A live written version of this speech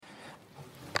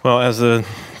Well, as the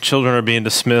children are being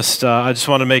dismissed, I just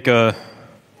want to make a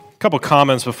couple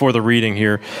comments before the reading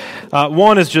here.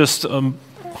 One is just a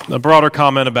broader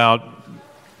comment about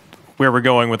where we're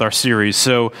going with our series.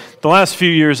 So the last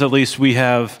few years, at least, we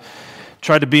have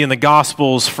tried to be in the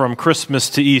Gospels from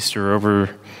Christmas to Easter over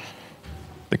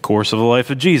the course of the life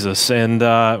of Jesus. And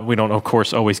we don't, of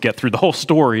course, always get through the whole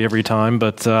story every time,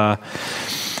 but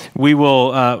we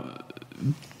will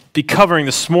be covering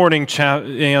this morning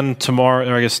and tomorrow,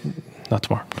 or I guess not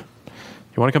tomorrow.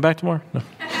 You want to come back tomorrow?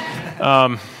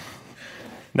 No.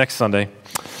 Next Sunday.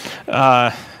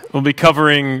 We'll be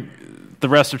covering the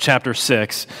rest of chapter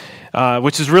 6,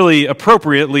 which is really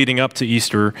appropriate leading up to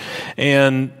Easter.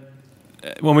 And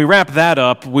when we wrap that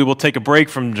up, we will take a break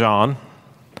from John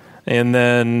and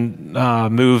then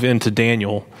move into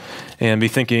Daniel and be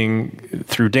thinking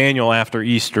through Daniel after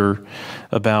Easter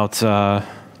about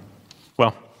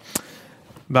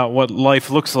what life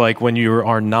looks like when you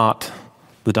are not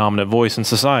the dominant voice in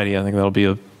society. I think that'll be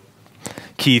a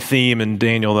key theme in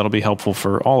Daniel that'll be helpful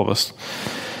for all of us.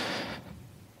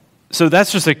 So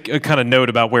that's just a kind of note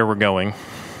about where we're going. I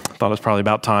thought it was probably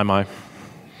about time I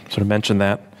sort of mentioned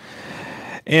that.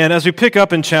 And as we pick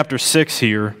up in chapter 6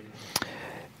 here,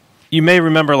 you may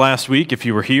remember last week, if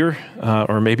you were here,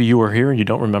 or maybe you were here and you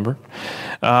don't remember,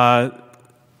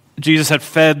 Jesus had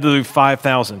fed the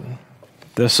 5,000.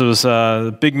 This was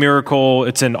a big miracle.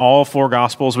 It's in all four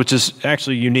Gospels, which is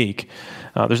actually unique.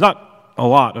 There's not a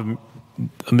lot of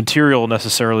material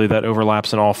necessarily that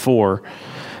overlaps in all four,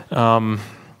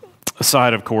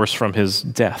 aside, of course, from his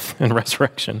death and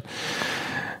resurrection.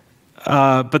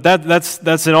 But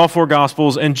that's in all four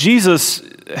Gospels. And Jesus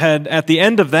had, at the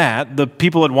end of that, the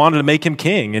people had wanted to make him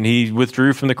king, and he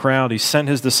withdrew from the crowd. He sent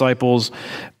his disciples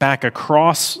back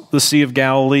across the Sea of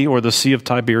Galilee, or the Sea of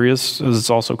Tiberias, as it's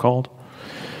also called.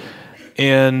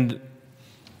 And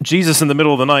Jesus, in the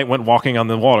middle of the night, went walking on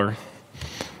the water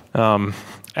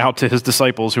out to his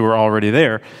disciples who were already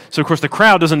there. So, of course, the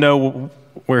crowd doesn't know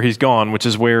where he's gone, which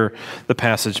is where the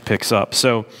passage picks up.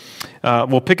 So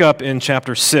we'll pick up in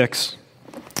chapter 6,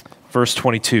 verse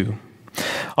 22.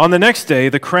 On the next day,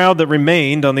 the crowd that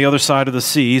remained on the other side of the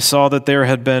sea saw that there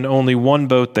had been only one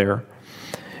boat there,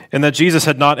 and that Jesus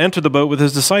had not entered the boat with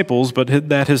his disciples, but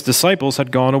that his disciples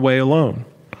had gone away alone.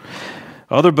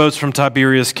 Other boats from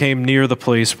Tiberias came near the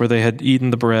place where they had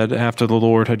eaten the bread after the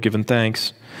Lord had given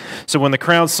thanks. So when the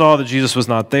crowd saw that Jesus was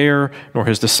not there, nor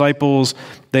his disciples,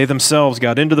 they themselves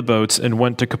got into the boats and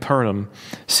went to Capernaum,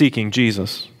 seeking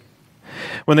Jesus.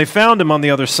 When they found him on the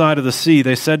other side of the sea,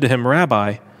 they said to him,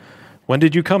 "Rabbi, when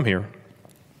did you come here?"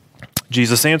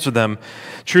 Jesus answered them,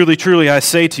 "Truly, truly, I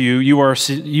say to you, you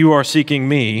are seeking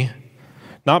me,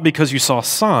 not because you saw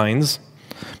signs,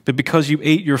 but because you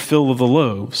ate your fill of the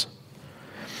loaves.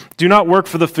 Do not work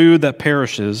for the food that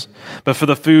perishes, but for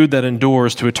the food that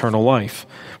endures to eternal life,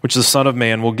 which the Son of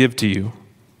Man will give to you.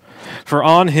 For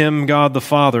on him God the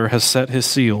Father has set his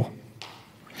seal."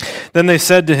 Then they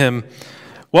said to him,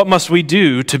 "What must we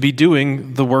do to be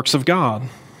doing the works of God?"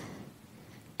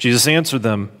 Jesus answered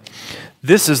them,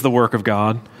 "This is the work of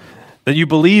God, that you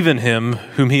believe in him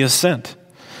whom he has sent."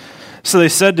 So they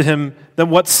said to him, "Then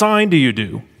what sign do you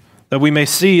do, that we may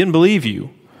see and believe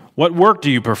you? What work do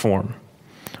you perform?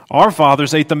 Our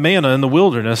fathers ate the manna in the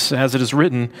wilderness, as it is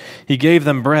written, he gave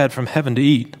them bread from heaven to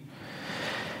eat."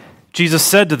 Jesus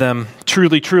said to them,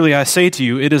 "Truly, truly, I say to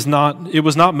you, it was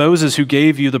not Moses who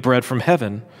gave you the bread from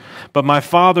heaven, but my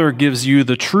Father gives you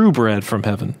the true bread from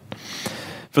heaven.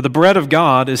 For the bread of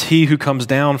God is he who comes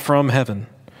down from heaven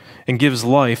and gives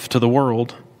life to the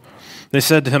world." They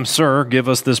said to him, "Sir, give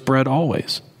us this bread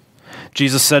always."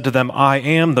 Jesus said to them, "I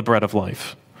am the bread of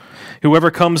life.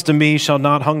 Whoever comes to me shall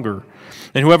not hunger,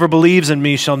 and whoever believes in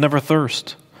me shall never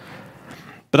thirst.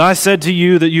 But I said to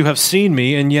you that you have seen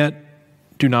me, and yet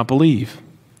do not believe.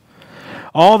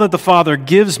 All that the Father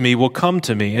gives me will come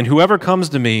to me, and whoever comes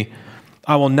to me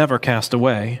I will never cast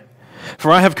away.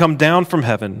 For I have come down from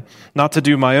heaven, not to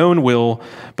do my own will,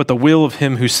 but the will of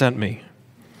him who sent me.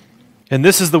 And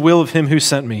this is the will of him who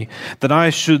sent me, that I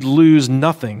should lose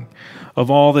nothing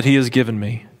of all that he has given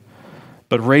me,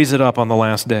 but raise it up on the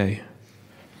last day.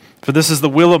 For this is the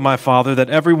will of my Father,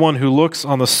 that everyone who looks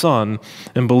on the Son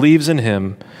and believes in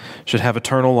him should have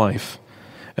eternal life,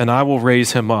 and I will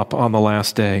raise him up on the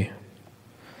last day."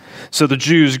 So the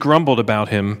Jews grumbled about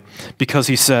him because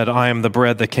he said, "I am the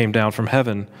bread that came down from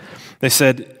heaven." They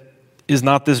said, "Is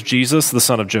not this Jesus, the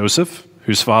son of Joseph,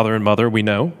 whose father and mother we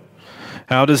know?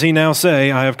 How does he now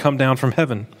say, 'I have come down from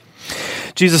heaven'?"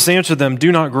 Jesus answered them,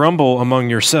 "Do not grumble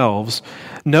among yourselves.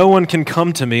 No one can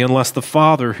come to me unless the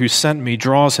Father who sent me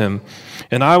draws him,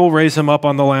 and I will raise him up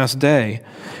on the last day.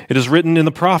 It is written in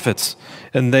the prophets,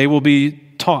 and they will be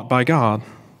taught by God.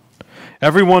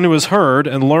 Everyone who has heard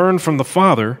and learned from the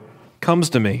Father comes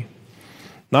to me.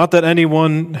 Not that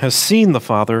anyone has seen the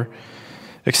Father,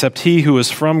 except he who is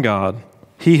from God.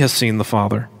 He has seen the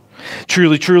Father.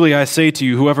 Truly, truly, I say to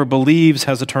you, whoever believes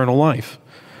has eternal life.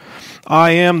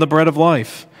 I am the bread of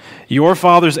life. Your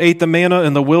fathers ate the manna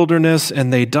in the wilderness,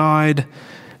 and they died.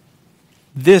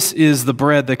 This is the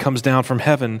bread that comes down from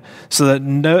heaven, so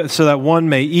that one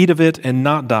may eat of it and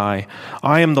not die.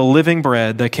 I am the living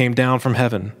bread that came down from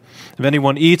heaven. If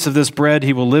anyone eats of this bread,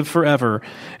 he will live forever,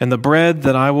 and the bread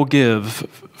that I will give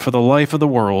for the life of the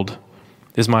world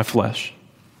is my flesh.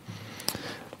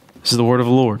 This is the word of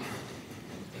the Lord.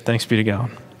 Thanks be to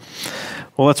God.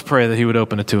 Well, let's pray that he would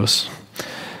open it to us.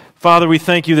 Father, we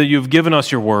thank you that you've given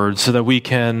us your word so that we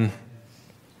can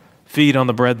feed on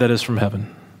the bread that is from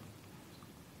heaven.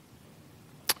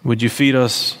 Would you feed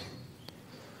us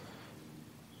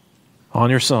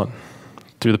on your Son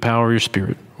through the power of your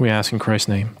Spirit? We ask in Christ's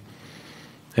name.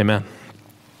 Amen.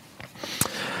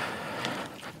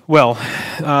 Well,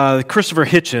 Christopher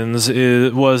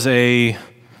Hitchens was a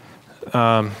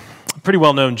pretty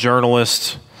well-known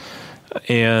journalist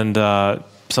and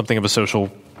something of a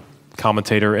social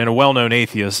commentator and a well-known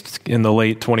atheist in the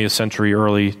late 20th century,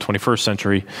 early 21st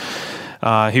century.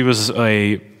 He was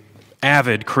an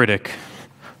avid critic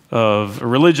of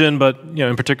religion, but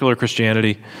in particular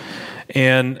Christianity.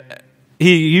 And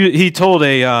he told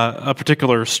a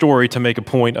particular story to make a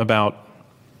point about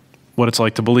what it's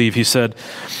like to believe. He said,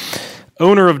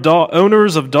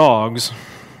 owners of dogs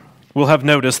will have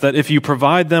noticed that if you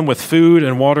provide them with food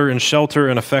and water and shelter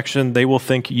and affection, they will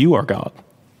think you are God.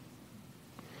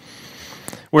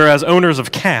 Whereas owners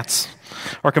of cats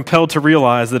are compelled to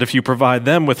realize that if you provide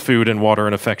them with food and water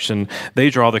and affection, they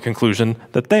draw the conclusion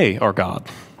that they are God.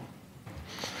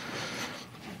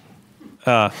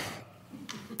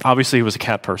 Obviously, he was a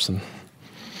cat person.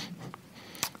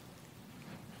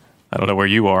 I don't know where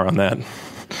you are on that.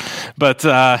 But,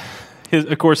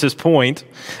 of course, his point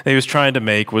that he was trying to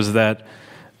make was that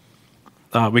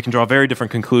we can draw very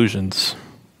different conclusions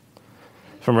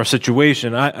from our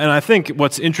situation. And I think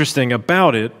what's interesting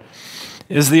about it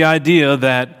is the idea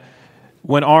that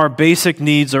when our basic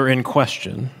needs are in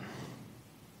question,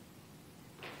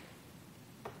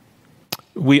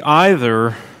 we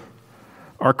either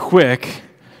are quick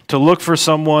to look for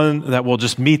someone that will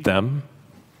just meet them,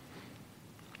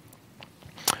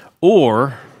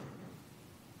 or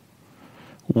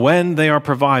when they are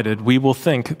provided, we will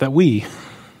think that we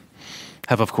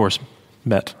have, of course,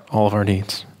 met all of our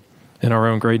needs in our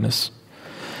own greatness.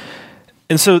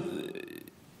 And so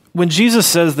when Jesus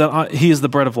says that he is the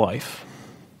bread of life,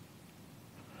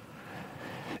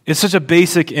 it's such a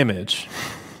basic image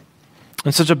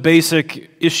and such a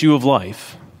basic issue of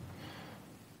life.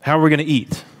 How are we going to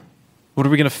eat? What are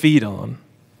we going to feed on?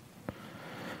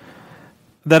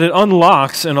 That it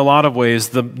unlocks, in a lot of ways,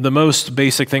 the most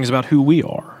basic things about who we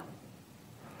are.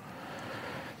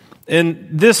 In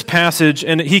this passage,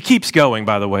 and he keeps going,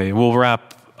 by the way, we'll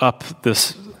wrap up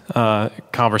this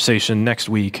conversation next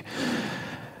week.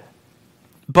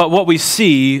 But what we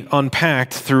see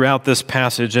unpacked throughout this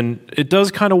passage, and it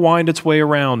does kind of wind its way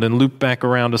around and loop back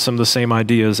around to some of the same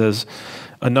ideas as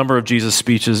a number of Jesus'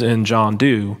 speeches in John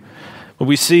do. But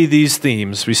we see these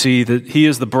themes. We see that he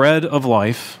is the bread of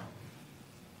life,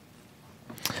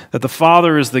 that the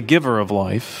Father is the giver of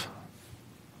life,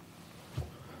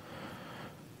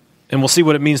 and we'll see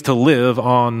what it means to live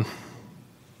on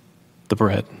the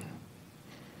bread.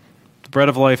 The bread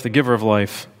of life, the giver of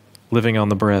life, living on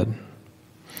the bread.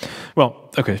 Well,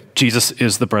 okay, Jesus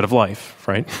is the bread of life,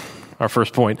 right? Our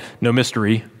first point, no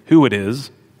mystery who it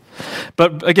is.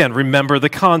 But again, remember the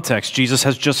context. Jesus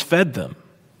has just fed them.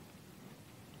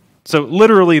 So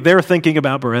literally, they're thinking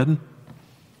about bread.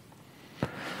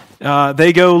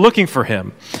 They go looking for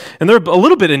him. And they're a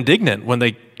little bit indignant when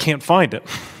they can't find him.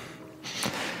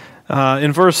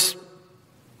 In verse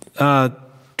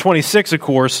 26, of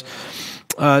course,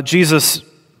 Jesus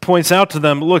points out to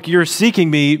them, look, you're seeking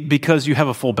me because you have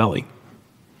a full belly.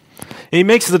 And he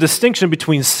makes the distinction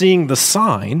between seeing the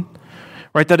sign,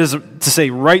 right, that is to say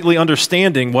rightly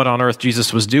understanding what on earth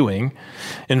Jesus was doing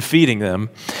and feeding them,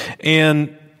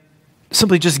 and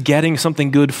simply just getting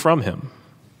something good from him.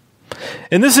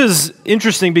 And this is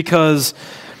interesting because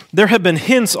there have been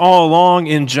hints all along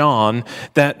in John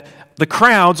that the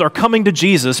crowds are coming to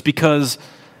Jesus because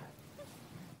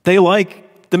they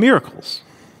like the miracles.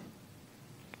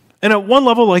 And at one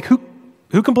level, like, who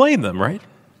can blame them, right?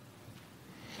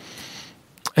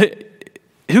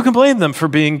 who can blame them for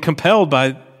being compelled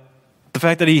by the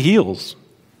fact that he heals?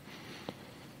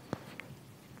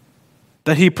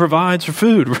 That he provides for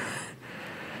food?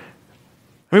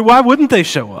 I mean, why wouldn't they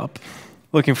show up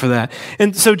looking for that?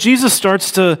 And so Jesus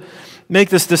starts to make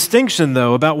this distinction,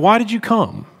 though, about why did you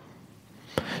come?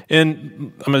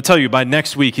 And I'm going to tell you, by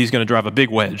next week, he's going to drive a big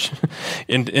wedge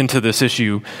into this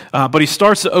issue. But he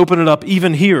starts to open it up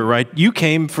even here, right? You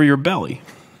came for your belly.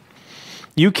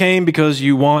 You came because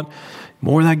you want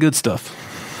more of that good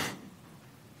stuff.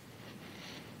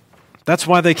 That's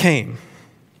why they came.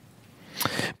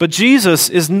 But Jesus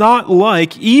is not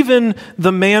like even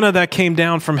the manna that came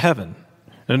down from heaven.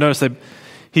 And notice that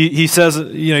he says,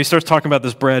 he starts talking about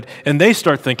this bread, and they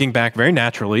start thinking back very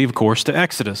naturally, of course, to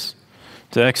Exodus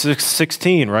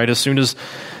 16, right? As soon as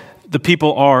the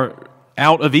people are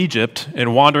out of Egypt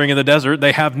and wandering in the desert,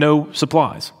 they have no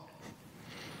supplies.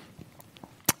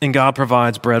 And God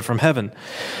provides bread from heaven.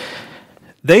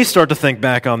 They start to think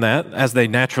back on that, as they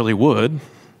naturally would,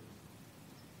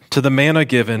 to the manna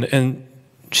given. And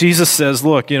Jesus says,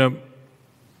 look, it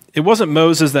wasn't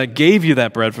Moses that gave you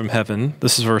that bread from heaven.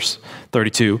 This is verse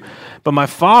 32. But my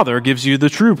Father gives you the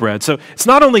true bread. So it's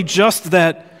not only just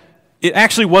that it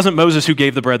actually wasn't Moses who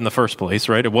gave the bread in the first place,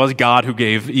 right? It was God who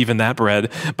gave even that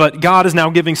bread. But God is now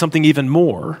giving something even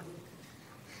more.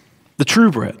 The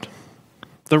true bread.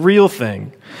 The real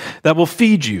thing that will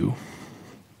feed you.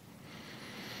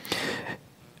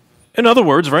 In other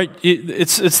words, right,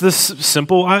 it's this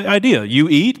simple idea. You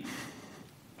eat,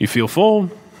 you feel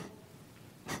full,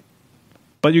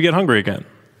 but you get hungry again.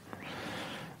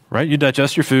 Right? You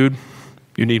digest your food,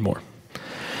 you need more.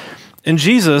 And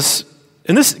Jesus,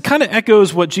 and this kind of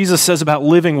echoes what Jesus says about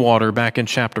living water back in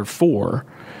chapter 4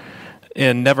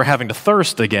 and never having to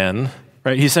thirst again.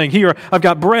 Right? He's saying, here, I've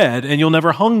got bread and you'll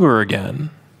never hunger again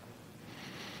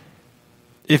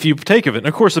if you partake of it. And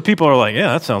of course, the people are like,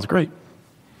 yeah, that sounds great.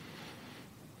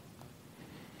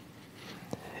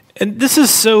 And this is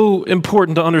so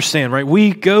important to understand, right?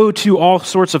 We go to all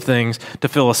sorts of things to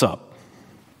fill us up.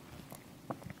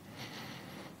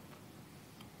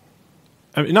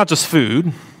 I mean, not just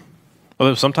food,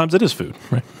 although sometimes it is food,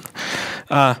 right?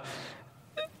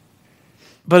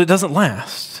 But it doesn't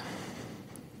last.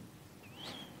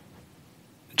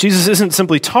 Jesus isn't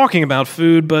simply talking about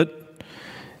food, but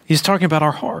he's talking about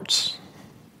our hearts.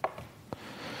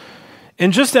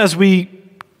 And just as we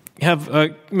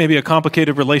have maybe a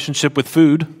complicated relationship with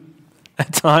food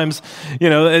at times,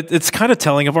 it's kind of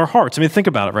telling of our hearts. I mean, think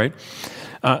about it, right?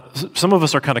 Some of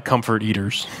us are kind of comfort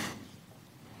eaters,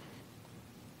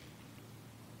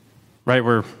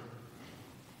 right?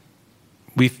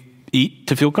 We eat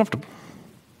to feel comfortable,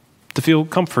 to feel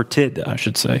comforted, I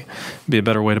should say, be a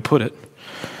better way to put it,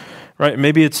 right?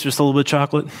 Maybe it's just a little bit of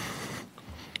chocolate.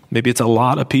 Maybe it's a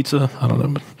lot of pizza. I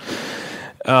don't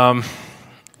know.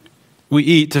 We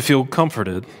eat to feel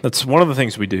comforted. That's one of the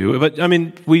things we do. But, I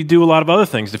mean, we do a lot of other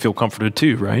things to feel comforted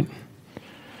too, right?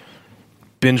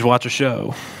 Binge watch a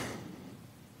show.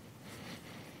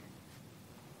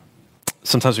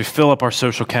 Sometimes we fill up our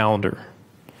social calendar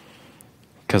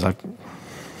because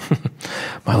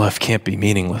my life can't be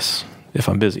meaningless if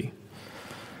I'm busy.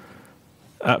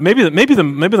 Maybe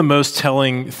the most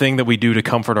telling thing that we do to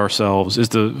comfort ourselves is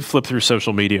to flip through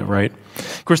social media, right?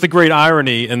 Of course, the great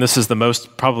irony, and this is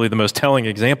probably the most telling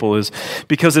example, is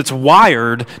because it's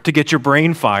wired to get your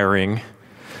brain firing,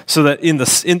 so that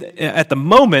at the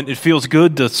moment it feels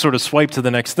good to sort of swipe to the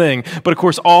next thing. But of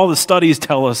course, all the studies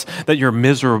tell us that you're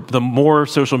miserable. The more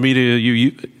social media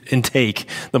you intake,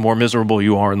 the more miserable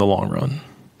you are in the long run.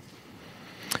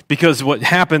 Because what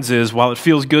happens is, while it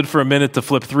feels good for a minute to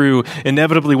flip through,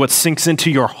 inevitably what sinks into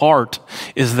your heart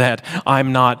is that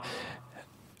I'm not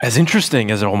as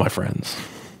interesting as all my friends.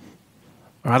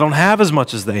 Or I don't have as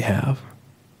much as they have.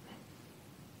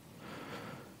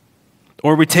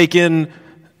 Or we take in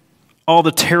all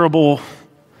the terrible,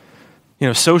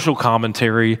 social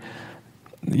commentary,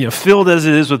 filled as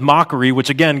it is with mockery, which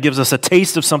again gives us a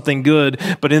taste of something good,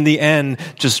 but in the end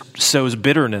just sows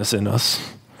bitterness in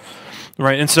us.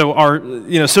 Right, and so our,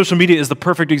 social media is the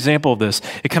perfect example of this.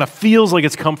 It kind of feels like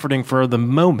it's comforting for the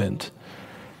moment,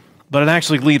 but it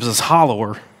actually leaves us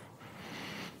hollower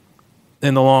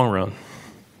in the long run.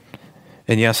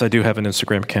 And yes, I do have an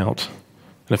Instagram account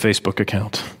and a Facebook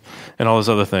account and all those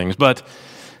other things, but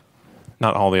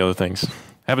not all the other things.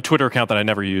 I have a Twitter account that I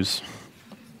never use,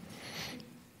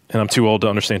 and I'm too old to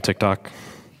understand TikTok.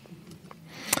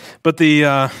 But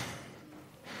you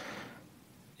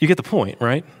get the point,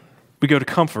 right? We go to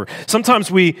comfort. Sometimes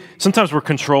we're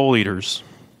control eaters.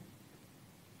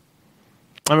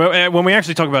 I mean, when we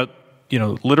actually talk about,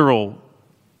 literal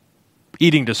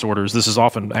eating disorders. This is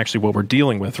often actually what we're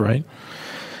dealing with, right?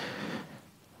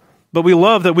 But we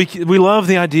love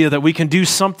the idea that we can do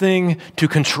something to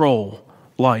control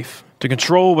life, to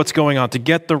control what's going on, to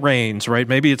get the reins, right?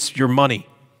 Maybe it's your money.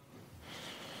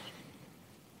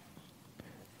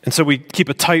 And so we keep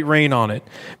a tight rein on it.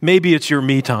 Maybe it's your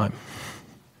me time.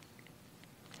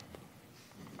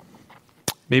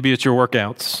 Maybe it's your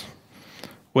workouts.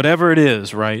 Whatever it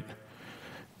is, right?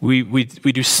 We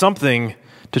do something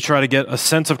to try to get a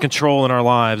sense of control in our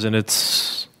lives, and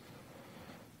it's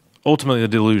ultimately a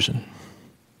delusion.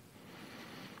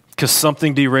 Because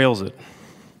something derails it.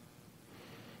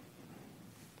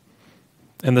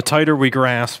 And the tighter we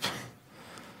grasp,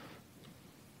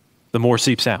 the more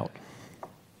seeps out.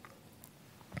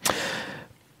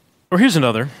 Or here's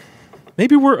another.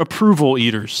 Maybe we're approval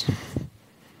eaters.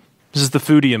 This is the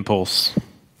foodie impulse.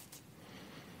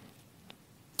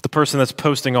 The person that's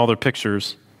posting all their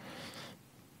pictures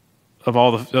of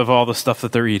all the stuff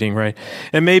that they're eating, right?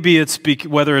 And maybe it's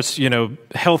whether it's,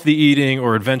 healthy eating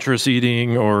or adventurous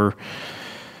eating or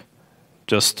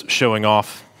just showing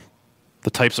off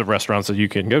the types of restaurants that you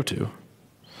can go to.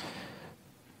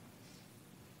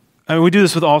 I mean, we do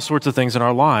this with all sorts of things in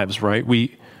our lives, right?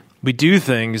 We do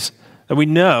things that we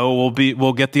know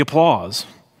will get the applause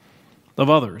of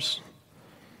others.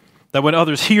 That when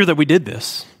others hear that we did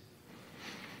this,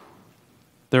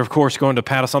 they're of course going to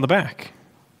pat us on the back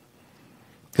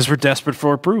because we're desperate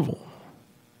for approval.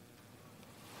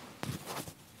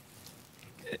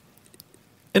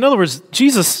 In other words,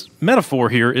 Jesus' metaphor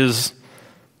here is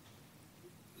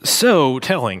so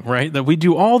telling, right? That we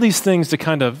do all these things to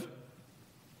kind of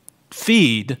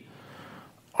feed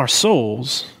our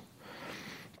souls,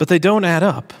 but they don't add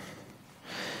up.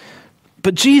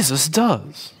 But Jesus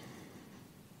does.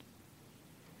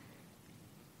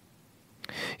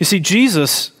 You see,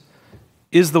 Jesus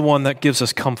is the one that gives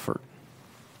us comfort.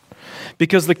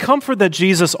 Because the comfort that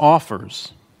Jesus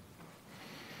offers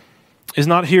is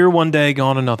not here one day,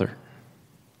 gone another.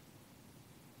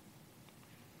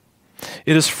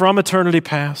 It is from eternity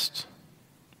past.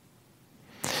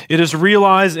 It is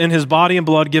realized in his body and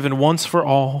blood given once for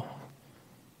all.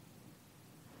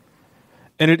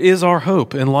 And it is our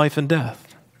hope in life and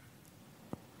death,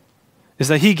 is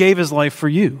that he gave his life for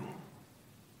you.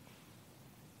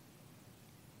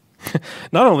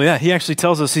 Not only that, he actually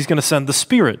tells us he's going to send the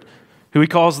Spirit, who he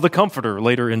calls the Comforter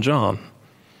later in John,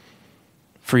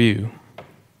 for you.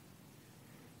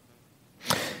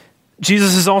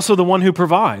 Jesus is also the one who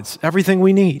provides everything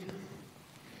we need.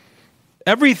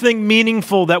 Everything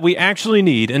meaningful that we actually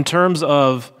need in terms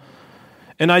of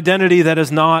an identity that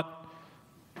is not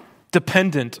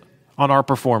dependent on our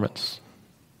performance.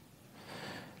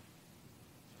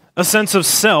 A sense of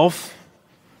self,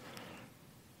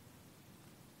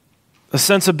 a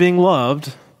sense of being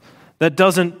loved that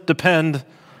doesn't depend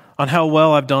on how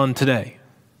well I've done today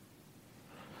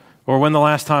or when the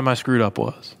last time I screwed up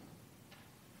was.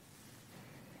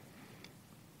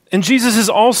 And Jesus is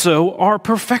also our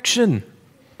perfection.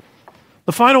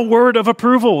 The final word of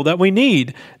approval that we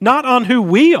need, not on who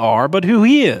we are, but who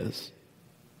he is.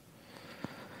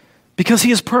 Because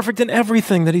he is perfect in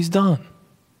everything that he's done.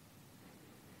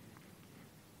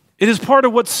 It is part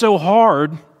of what's so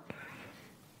hard,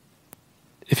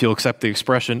 if you'll accept the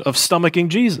expression, of stomaching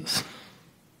Jesus.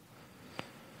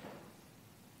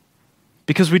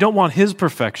 Because we don't want his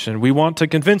perfection. We want to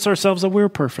convince ourselves that we're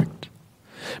perfect.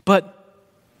 But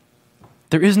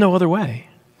there is no other way.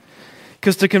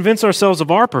 Because to convince ourselves of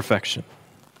our perfection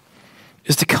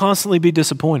is to constantly be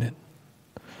disappointed.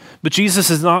 But Jesus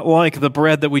is not like the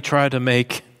bread that we try to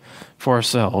make for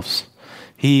ourselves.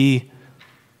 He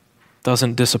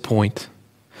doesn't disappoint.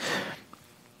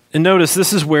 And notice,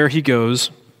 this is where he goes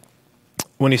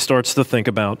when he starts to think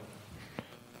about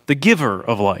the giver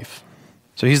of life.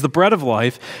 So he's the bread of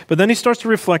life, but then he starts to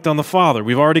reflect on the Father.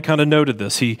 We've already kind of noted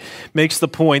this. He makes the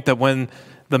point that when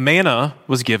the manna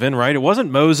was given, right, it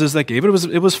wasn't Moses that gave it,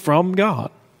 it was from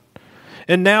God.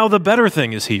 And now the better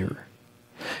thing is here.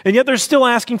 And yet they're still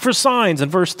asking for signs in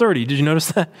verse 30. Did you notice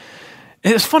that?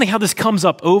 It's funny how this comes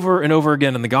up over and over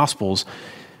again in the Gospels.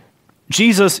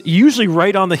 Jesus, usually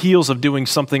right on the heels of doing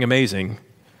something amazing,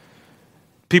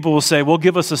 people will say, well,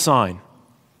 give us a sign.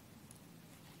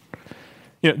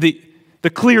 The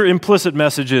clear implicit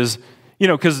message is,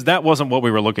 because that wasn't what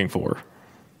we were looking for.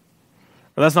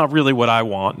 Or that's not really what I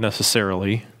want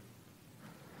necessarily.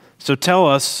 So tell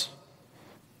us,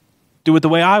 do it the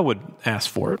way I would ask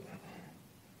for it.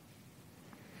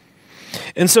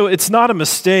 And so it's not a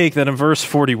mistake that in verse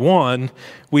 41,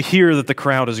 we hear that the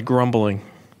crowd is grumbling.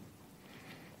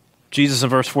 Jesus in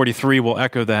verse 43 will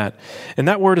echo that. And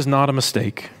that word is not a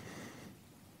mistake.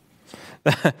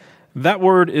 That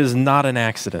word is not an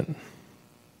accident,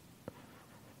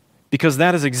 because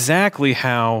that is exactly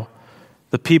how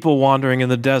the people wandering in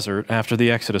the desert after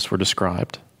the Exodus were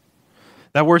described.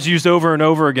 That word's used over and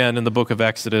over again in the book of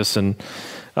Exodus and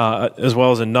as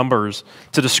well as in Numbers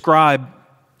to describe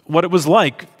what it was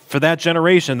like for that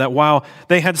generation, that while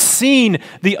they had seen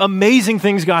the amazing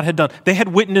things God had done, they had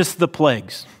witnessed the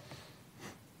plagues.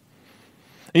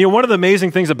 And one of the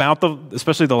amazing things about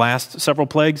especially the last several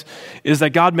plagues, is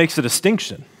that God makes a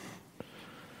distinction.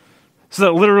 So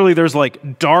that literally there's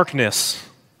like darkness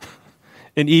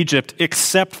in Egypt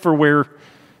except for where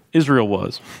Israel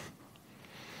was.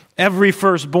 Every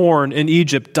firstborn in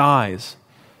Egypt dies,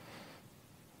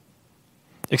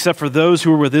 except for those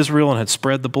who were with Israel and had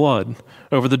spread the blood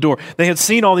over the door. They had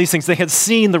seen all these things. They had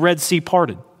seen the Red Sea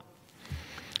parted,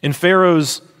 and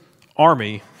Pharaoh's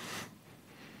army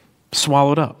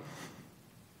swallowed up.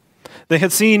 They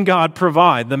had seen God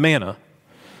provide the manna,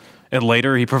 and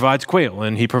later he provides quail,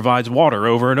 and he provides water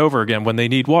over and over again when they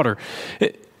need water.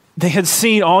 They had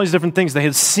seen all these different things. They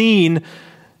had seen,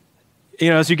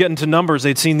 as you get into Numbers,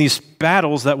 they'd seen these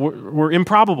battles that were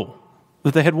improbable,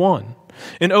 that they had won.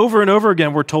 And over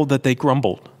again, we're told that they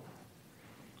grumbled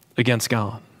against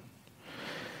God.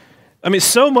 I mean,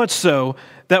 so much so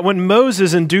that when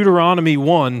Moses in Deuteronomy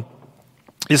 1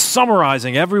 is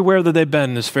summarizing everywhere that they've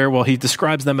been in his farewell, he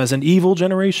describes them as an evil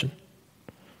generation.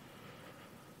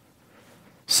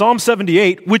 Psalm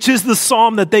 78, which is the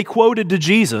psalm that they quoted to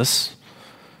Jesus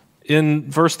in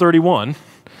verse 31,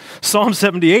 Psalm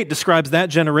 78 describes that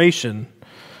generation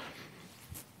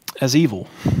as evil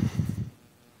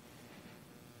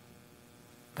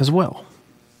as well.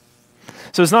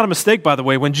 So it's not a mistake, by the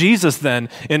way, when Jesus then,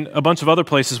 in a bunch of other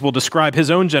places, will describe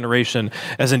his own generation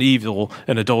as an evil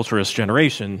and adulterous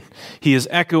generation. He is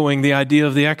echoing the idea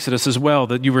of the Exodus as well,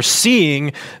 that you were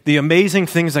seeing the amazing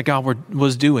things that God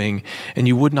was doing, and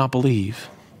you would not believe.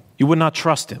 You would not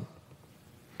trust him.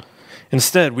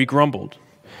 Instead, we grumbled.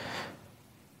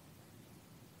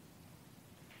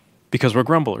 Because we're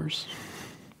grumblers.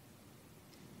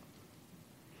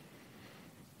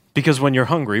 Because when you're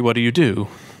hungry, what do?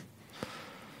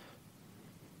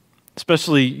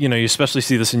 Especially, you especially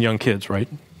see this in young kids, right?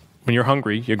 When you're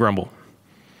hungry, you grumble.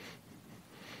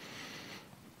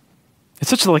 It's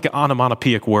such like an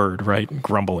onomatopoeic word, right?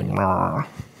 Grumbling.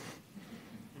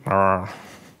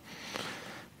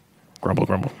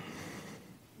 Grumble.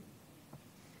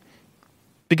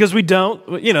 Because we don't,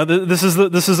 this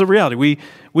is the reality.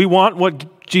 We want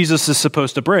what Jesus is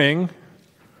supposed to bring,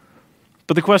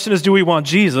 but the question is, do we want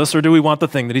Jesus or do we want the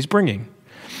thing that he's bringing?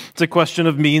 It's a question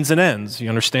of means and ends, you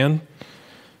understand?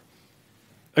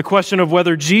 A question of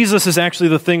whether Jesus is actually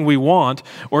the thing we want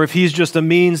or if he's just a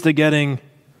means to getting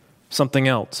something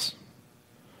else.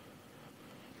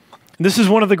 And this is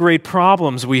one of the great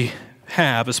problems we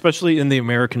have, especially in the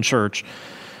American church.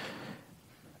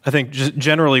 I think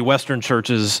generally Western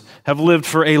churches have lived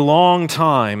for a long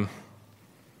time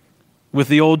with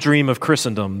the old dream of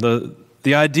Christendom,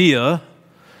 the idea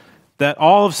that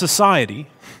all of society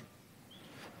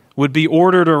would be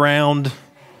ordered around,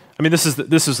 this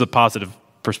is the positive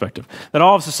perspective, that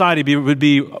all of society would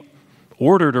be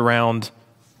ordered around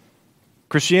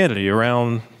Christianity,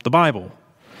 around the Bible.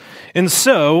 And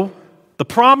so, the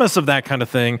promise of that kind of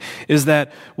thing is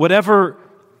that whatever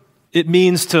it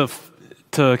means to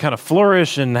kind of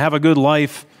flourish and have a good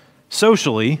life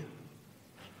socially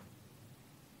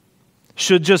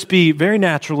should just be very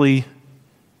naturally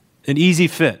an easy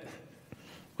fit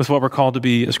with what we're called to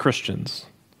be as Christians.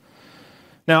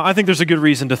 Now, I think there's a good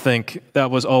reason to think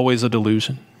that was always a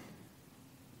delusion.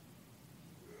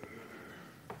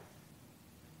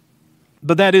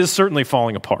 But that is certainly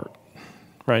falling apart,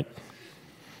 right?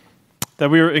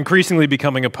 That we are increasingly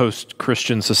becoming a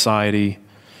post-Christian society,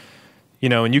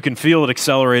 and you can feel it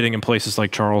accelerating in places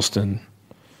like Charleston.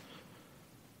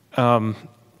 But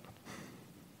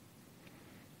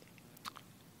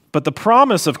the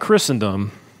promise of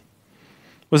Christendom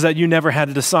was that you never had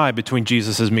to decide between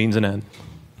Jesus' means and end.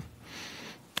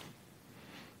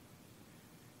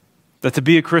 That to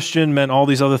be a Christian meant all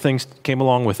these other things came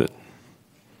along with it.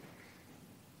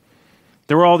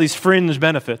 There were all these fringe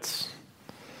benefits.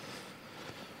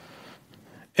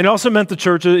 It also meant the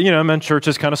church,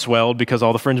 churches kind of swelled because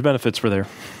all the fringe benefits were there.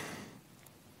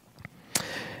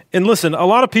 And listen, a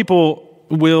lot of people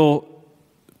will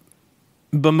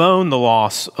bemoan the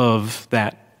loss of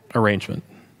that arrangement.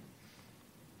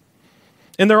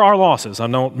 And there are losses. I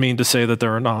don't mean to say that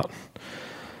there are not.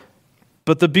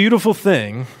 But the beautiful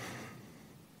thing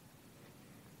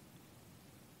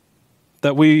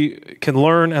that we can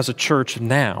learn as a church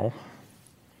now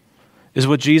is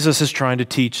what Jesus is trying to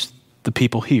teach the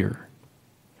people here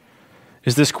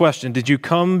is this question: did you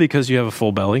come because you have a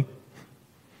full belly?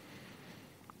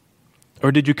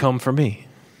 Or did you come for me?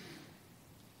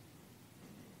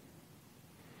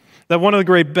 That one of the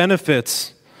great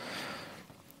benefits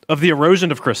of the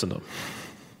erosion of Christendom,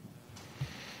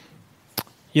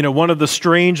 one of the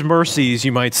strange mercies,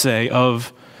 you might say,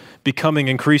 of becoming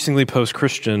increasingly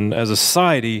post-Christian as a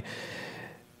society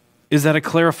is that it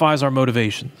clarifies our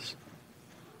motivations.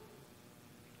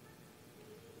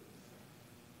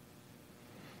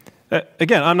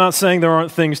 Again, I'm not saying there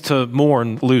aren't things to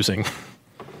mourn losing.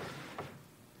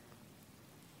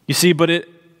 You see, but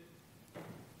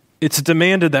it's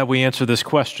demanded that we answer this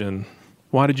question: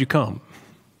 why did you come?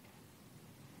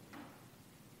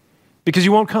 Because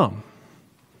you won't come.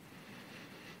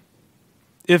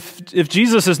 If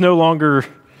Jesus is no longer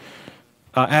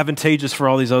advantageous for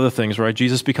all these other things, right,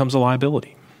 Jesus becomes a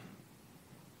liability.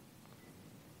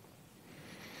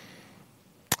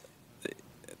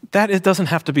 That it doesn't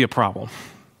have to be a problem,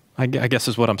 I guess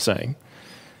is what I'm saying.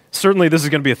 Certainly this is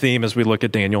going to be a theme as we look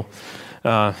at Daniel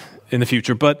in the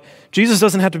future, but Jesus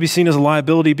doesn't have to be seen as a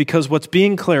liability, because what's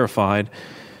being clarified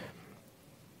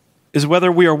is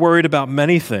whether we are worried about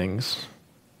many things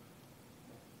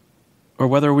or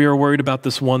whether we are worried about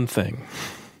this one thing,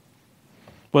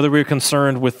 whether we are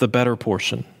concerned with the better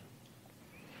portion.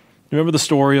 Remember the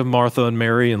story of Martha and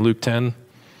Mary in Luke 10?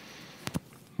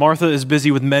 Martha is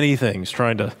busy with many things,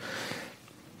 trying to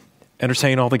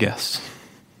entertain all the guests.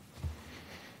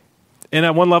 And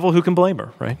at one level, who can blame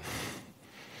her, right?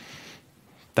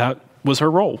 That was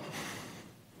her role.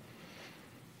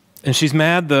 And she's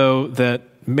mad, though, that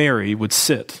Mary would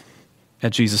sit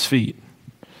at Jesus' feet.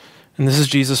 And this is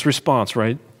Jesus' response,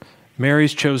 right?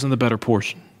 Mary's chosen the better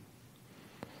portion.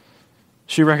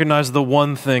 She recognized the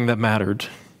one thing that mattered.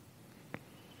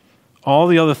 All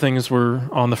the other things were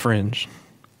on the fringe.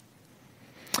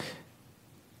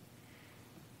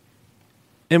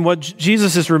 And what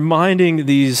Jesus is reminding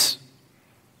these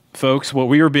folks, what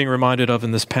we are being reminded of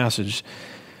in this passage,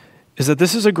 is that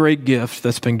this is a great gift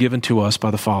that's been given to us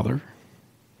by the Father,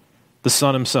 the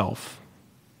Son himself.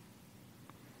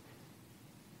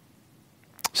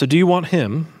 So do you want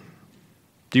him?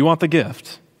 Do you want the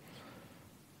gift?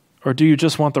 Or do you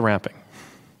just want the wrapping?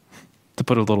 To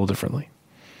put it a little differently.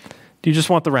 Do you just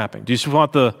want the wrapping? Do you just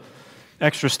want the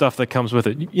extra stuff that comes with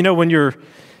it?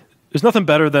 There's nothing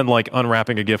better than like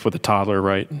unwrapping a gift with a toddler,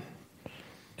 right?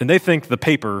 And they think the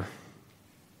paper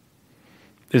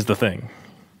is the thing,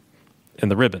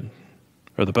 and the ribbon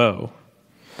or the bow.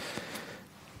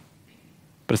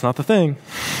 But it's not the thing.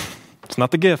 It's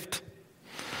not the gift.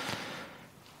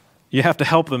 You have to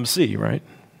help them see, right?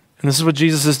 And this is what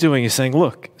Jesus is doing. He's saying,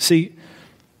 look, see,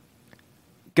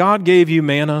 God gave you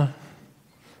manna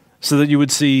so that you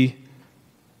would see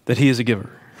that he is a giver.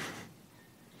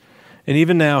 And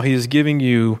even now, he is giving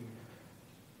you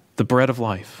the bread of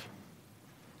life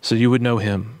so you would know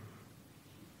him.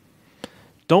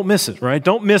 Don't miss it, right?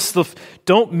 Don't miss the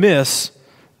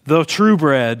true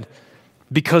bread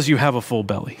because you have a full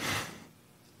belly.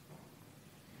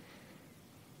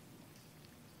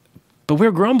 But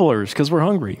we're grumblers because we're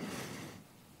hungry.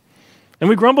 And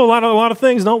we grumble a lot of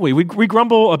things, don't we? We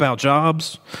grumble about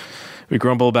jobs. We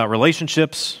grumble about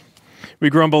relationships. We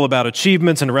grumble about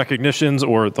achievements and recognitions,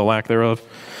 or the lack thereof.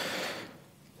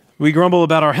 We grumble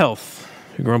about our health.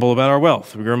 We grumble about our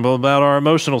wealth. We grumble about our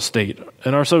emotional state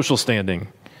and our social standing.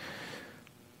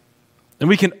 And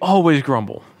we can always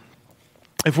grumble.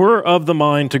 If we're of the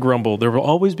mind to grumble, there will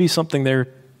always be something there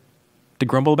to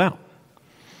grumble about.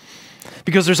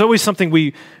 Because there's always something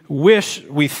we wish,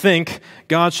 we think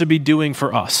God should be doing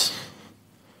for us.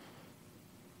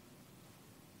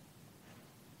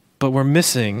 But we're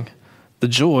missing the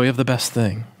joy of the best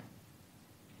thing.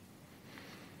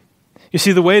 You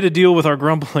see, the way to deal with our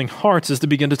grumbling hearts is to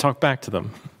begin to talk back to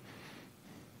them.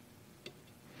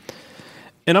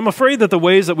 And I'm afraid that the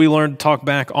ways that we learn to talk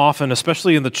back often,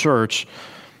 especially in the church,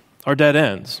 are dead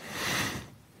ends.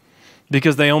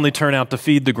 Because they only turn out to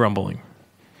feed the grumbling.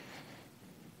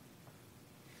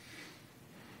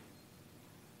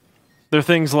 They're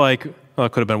things like, well,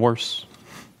 it could have been worse.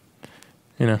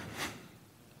 It's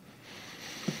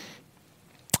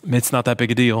not that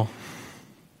big a deal.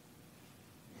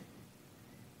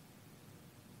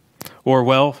 Or,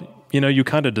 well, you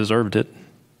kind of deserved it.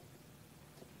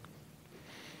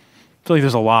 I feel like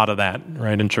there's a lot of that,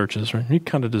 right, in churches, right? You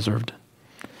kind of deserved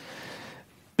it.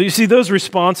 But you see, those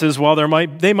responses, while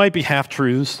they might be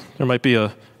half-truths, there might be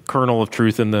a kernel of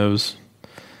truth in those,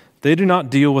 they do not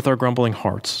deal with our grumbling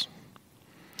hearts.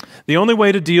 The only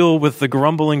way to deal with the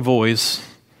grumbling voice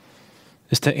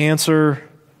is to answer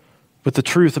with the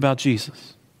truth about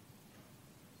Jesus.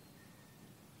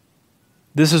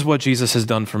 This is what Jesus has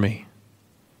done for me.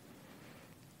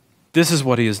 This is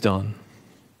what he has done.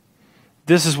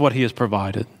 This is what he has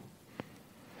provided.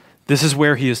 This is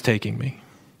where he is taking me.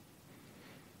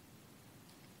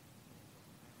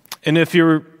 And if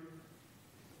you're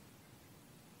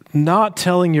not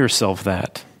telling yourself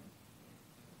that,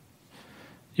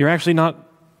 you're actually not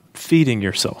feeding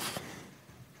yourself.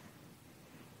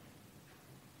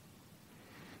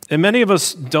 And many of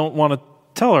us don't want to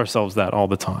tell ourselves that all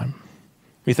the time.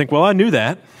 We think, well, I knew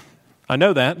that. I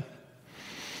know that.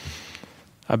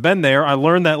 I've been there. I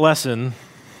learned that lesson.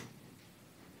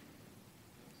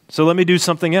 So let me do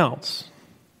something else.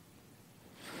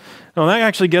 Now, that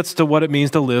actually gets to what it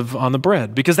means to live on the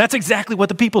bread, because that's exactly what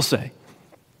the people say.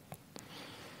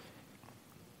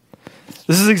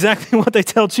 This is exactly what they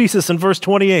tell Jesus in verse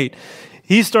 28.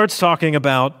 He starts talking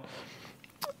about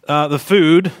the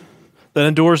food that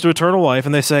endures to eternal life,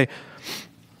 and they say,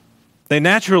 they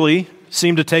naturally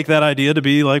seem to take that idea to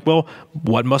be like, well,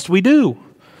 what must we do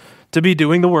to be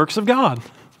doing the works of God?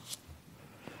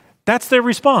 That's their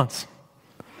response.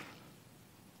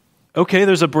 Okay,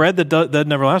 there's a bread that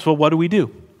never lasts. Well, what do we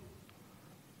do?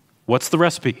 What's the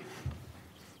recipe?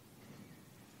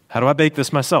 How do I bake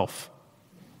this myself?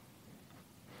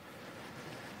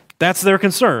 That's their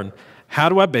concern. How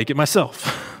do I bake it myself?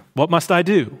 What must I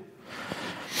do?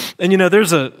 And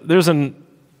there's one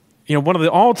of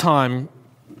the all-time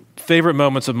favorite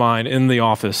moments of mine in The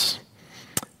Office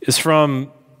is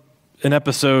from an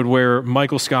episode where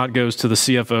Michael Scott goes to the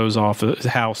CFO's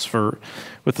house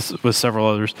with several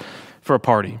others for a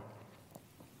party.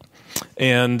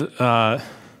 And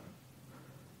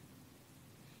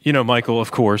Michael,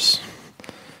 of course,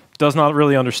 does not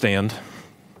really understand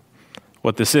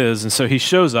what this is, and so he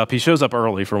shows up. He shows up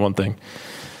early, for one thing.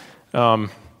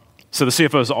 So the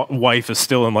CFO's wife is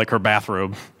still in her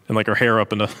bathrobe and her hair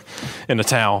up in a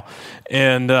towel,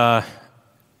 and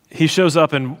he shows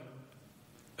up, and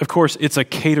of course it's a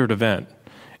catered event,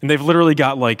 and they've literally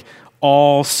got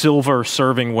all silver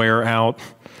servingware out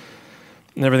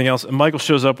and everything else. And Michael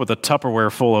shows up with a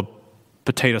Tupperware full of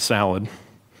potato salad,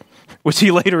 which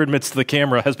he later admits to the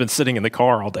camera has been sitting in the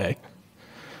car all day.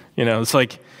 It's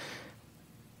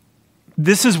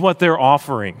this is what they're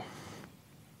offering.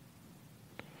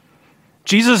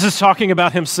 Jesus is talking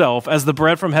about himself as the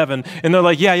bread from heaven, and they're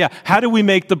like, yeah, how do we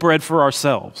make the bread for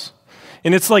ourselves?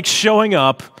 And it's like showing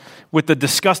up with the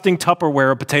disgusting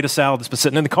Tupperware of potato salad that's been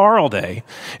sitting in the car all day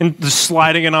and just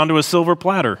sliding it onto a silver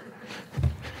platter.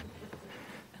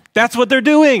 That's what they're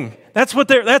doing. That's what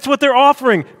they're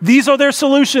offering. These are their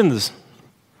solutions.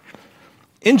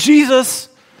 And Jesus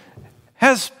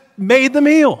has made the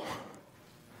meal.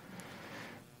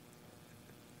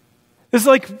 It's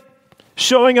like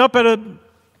showing up at a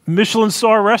Michelin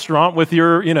star restaurant with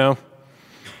your,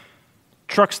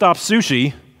 truck stop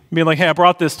sushi, being like, hey, I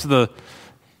brought this to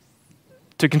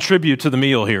contribute to the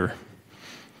meal here.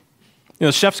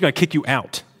 The chef's going to kick you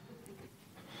out.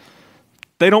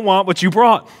 They don't want what you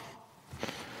brought.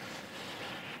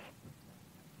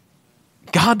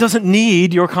 God doesn't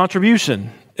need your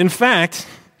contribution. In fact,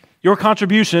 your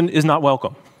contribution is not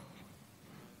welcome.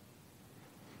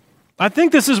 I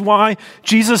think this is why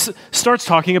Jesus starts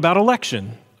talking about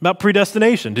election, about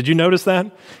predestination. Did you notice that?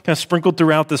 Kind of sprinkled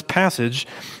throughout this passage.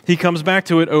 He comes back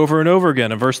to it over and over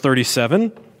again. In verse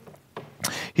 37,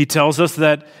 he tells us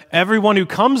that everyone who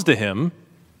comes to him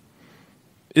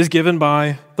is given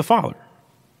by the Father.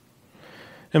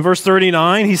 In verse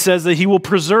 39, he says that he will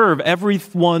preserve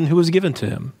everyone who is given to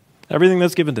him, everything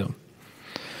that's given to him.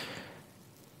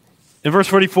 In verse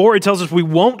 44, he tells us we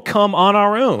won't come on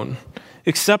our own,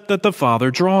 except that the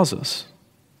Father draws us.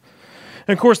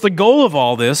 And of course, the goal of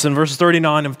all this in verses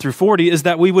 39 through 40 is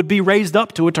that we would be raised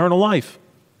up to eternal life,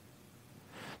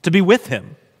 to be with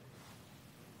him.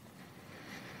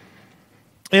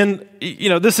 And,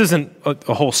 this isn't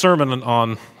a whole sermon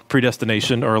on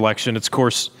predestination or election. It's, of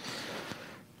course,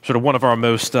 sort of one of our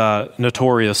most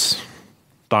notorious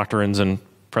doctrines in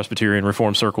Presbyterian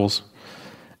Reformed circles.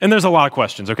 And there's a lot of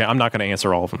questions. Okay, I'm not going to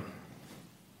answer all of them.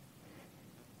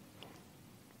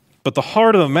 But the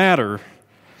heart of the matter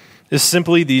is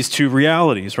simply these two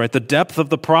realities, right? The depth of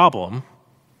the problem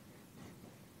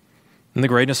and the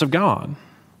greatness of God,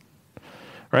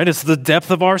 right? It's the depth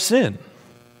of our sin.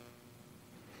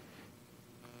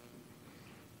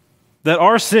 That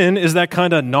our sin is that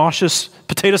kind of nauseous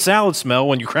potato salad smell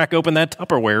when you crack open that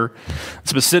Tupperware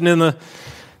that's been sitting in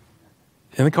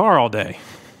the car all day.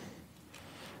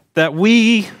 That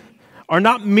we are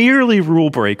not merely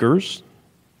rule breakers,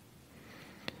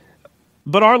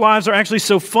 but our lives are actually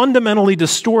so fundamentally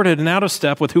distorted and out of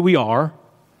step with who we are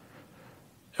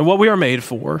and what we are made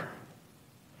for,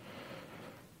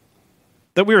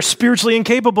 That we are spiritually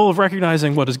incapable of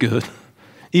recognizing what is good,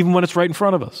 even when it's right in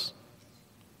front of us.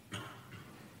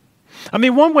 I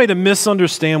mean, one way to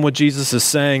misunderstand what Jesus is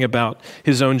saying about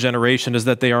his own generation is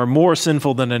that they are more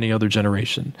sinful than any other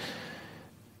generation.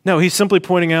 No, he's simply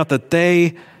pointing out that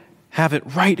they have it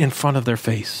right in front of their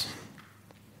face,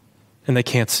 and they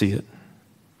can't see it.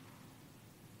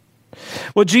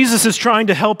 What Jesus is trying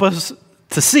to help us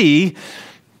to see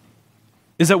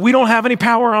is that we don't have any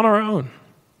power on our own.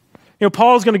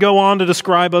 Paul's going to go on to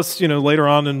describe us, later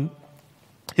on in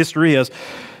history as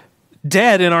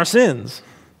dead in our sins.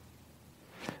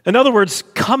 In other words,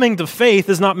 coming to faith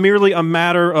is not merely a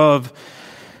matter of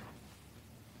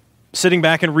sitting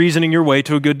back and reasoning your way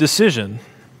to a good decision.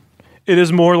 It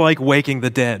is more like waking the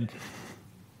dead.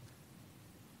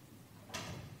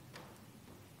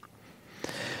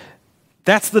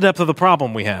 That's the depth of the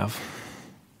problem we have.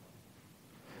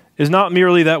 It's not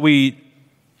merely that we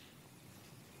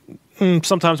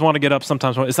sometimes want to get up,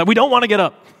 it's that we don't want to get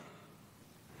up.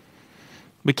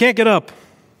 We can't get up.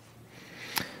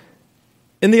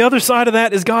 And the other side of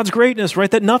that is God's greatness, right?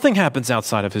 That nothing happens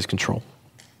outside of his control.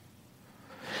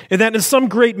 And that in some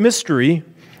great mystery,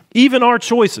 even our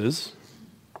choices,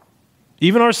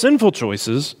 even our sinful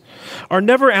choices, are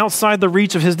never outside the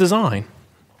reach of his design.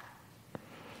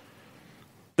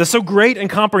 That so great and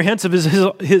comprehensive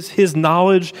is his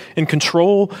knowledge and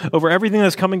control over everything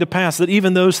that's coming to pass that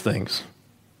even those things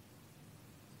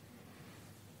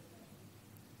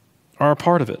are a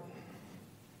part of it.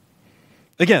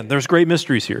 Again, there's great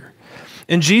mysteries here.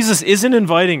 And Jesus isn't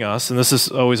inviting us, and this is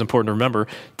always important to remember,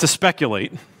 to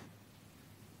speculate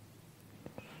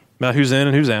about who's in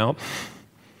and who's out.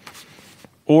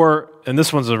 Or, and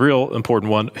this one's a real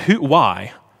important one,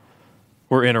 why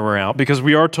we're in or we're out. Because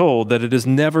we are told that it is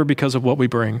never because of what we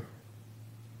bring.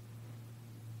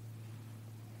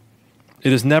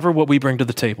 It is never what we bring to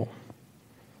the table.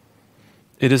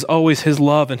 It is always his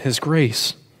love and his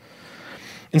grace.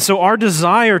 And so our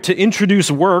desire to introduce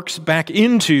works back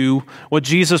into what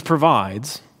Jesus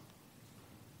provides,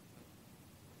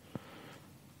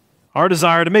 our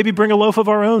desire to maybe bring a loaf of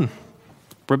our own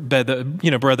bread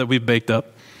that we've baked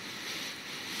up,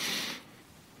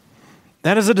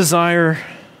 that is a desire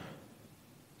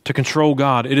to control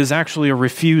God. It is actually a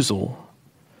refusal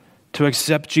to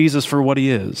accept Jesus for what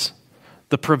he is,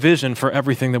 the provision for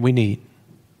everything that we need.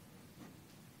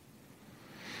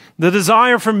 The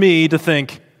desire for me to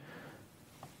think,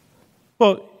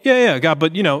 well, yeah, God,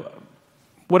 but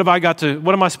what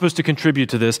am I supposed to contribute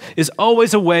to this, is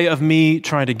always a way of me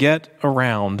trying to get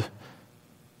around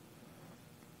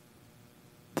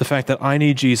the fact that I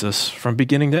need Jesus from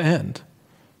beginning to end.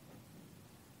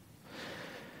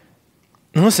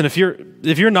 And listen, if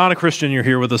you're not a Christian, you're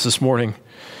here with us this morning,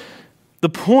 the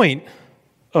point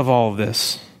of all of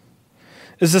this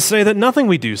is to say that nothing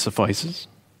we do suffices.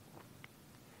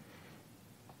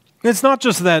 It's not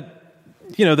just that,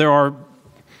 there are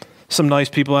some nice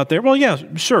people out there. Well, yeah,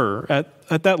 sure,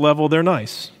 at that level, they're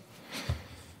nice.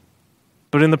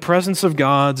 But in the presence of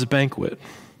God's banquet,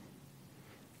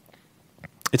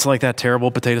 it's like that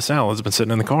terrible potato salad that's been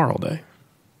sitting in the car all day.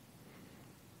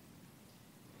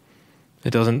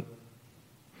 It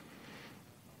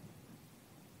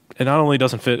not only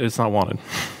doesn't fit, it's not wanted.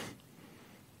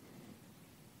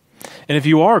 And if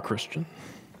you are a Christian,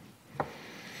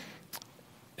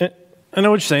 I know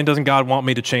what you're saying. Doesn't God want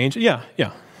me to change? Yeah.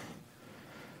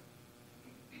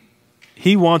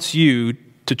 He wants you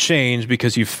to change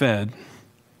because you fed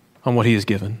on what he has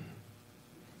given.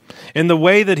 And the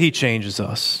way that he changes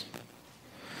us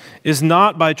is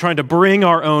not by trying to bring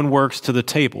our own works to the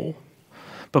table,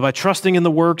 but by trusting in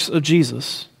the works of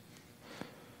Jesus.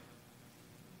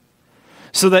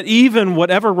 So that even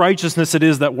whatever righteousness it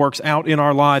is that works out in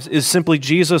our lives is simply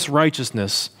Jesus'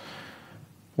 righteousness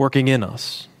working in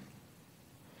us.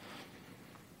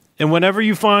 And whenever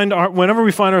we find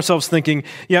ourselves thinking,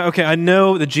 yeah, okay, I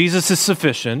know that Jesus is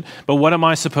sufficient, but what am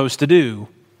I supposed to do?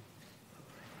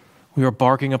 We are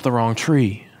barking up the wrong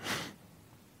tree.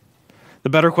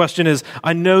 The better question is,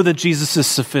 I know that Jesus is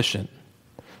sufficient.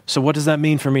 So what does that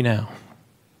mean for me now?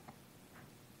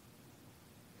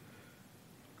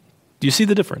 Do you see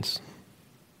the difference?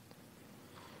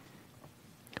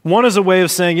 One is a way of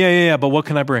saying, yeah, but what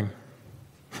can I bring?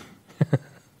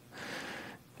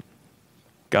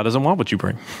 God doesn't want what you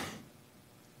bring.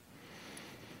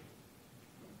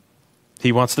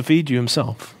 He wants to feed you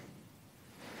himself.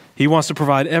 He wants to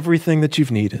provide everything that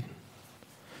you've needed.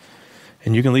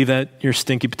 And you can leave your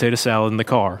stinky potato salad in the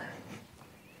car.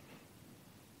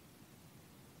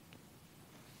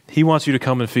 He wants you to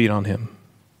come and feed on him.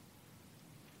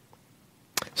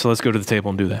 So let's go to the table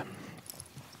and do that.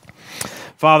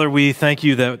 Father, we thank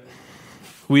you that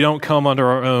we don't come under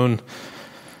our own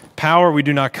power. We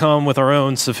do not come with our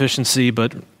own sufficiency,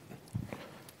 but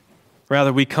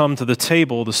rather we come to the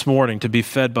table this morning to be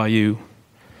fed by you,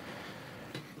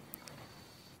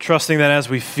 trusting that as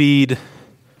we feed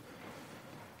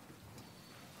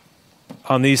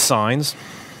on these signs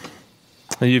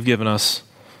that you've given us,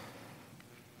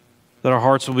 that our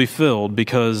hearts will be filled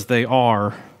because they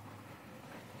are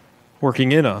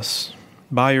working in us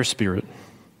by your Spirit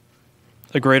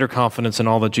a greater confidence in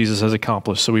all that Jesus has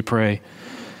accomplished. So we pray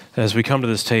that as we come to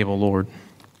this table, Lord,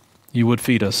 you would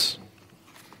feed us,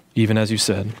 even as you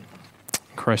said. In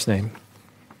Christ's name,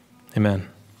 amen.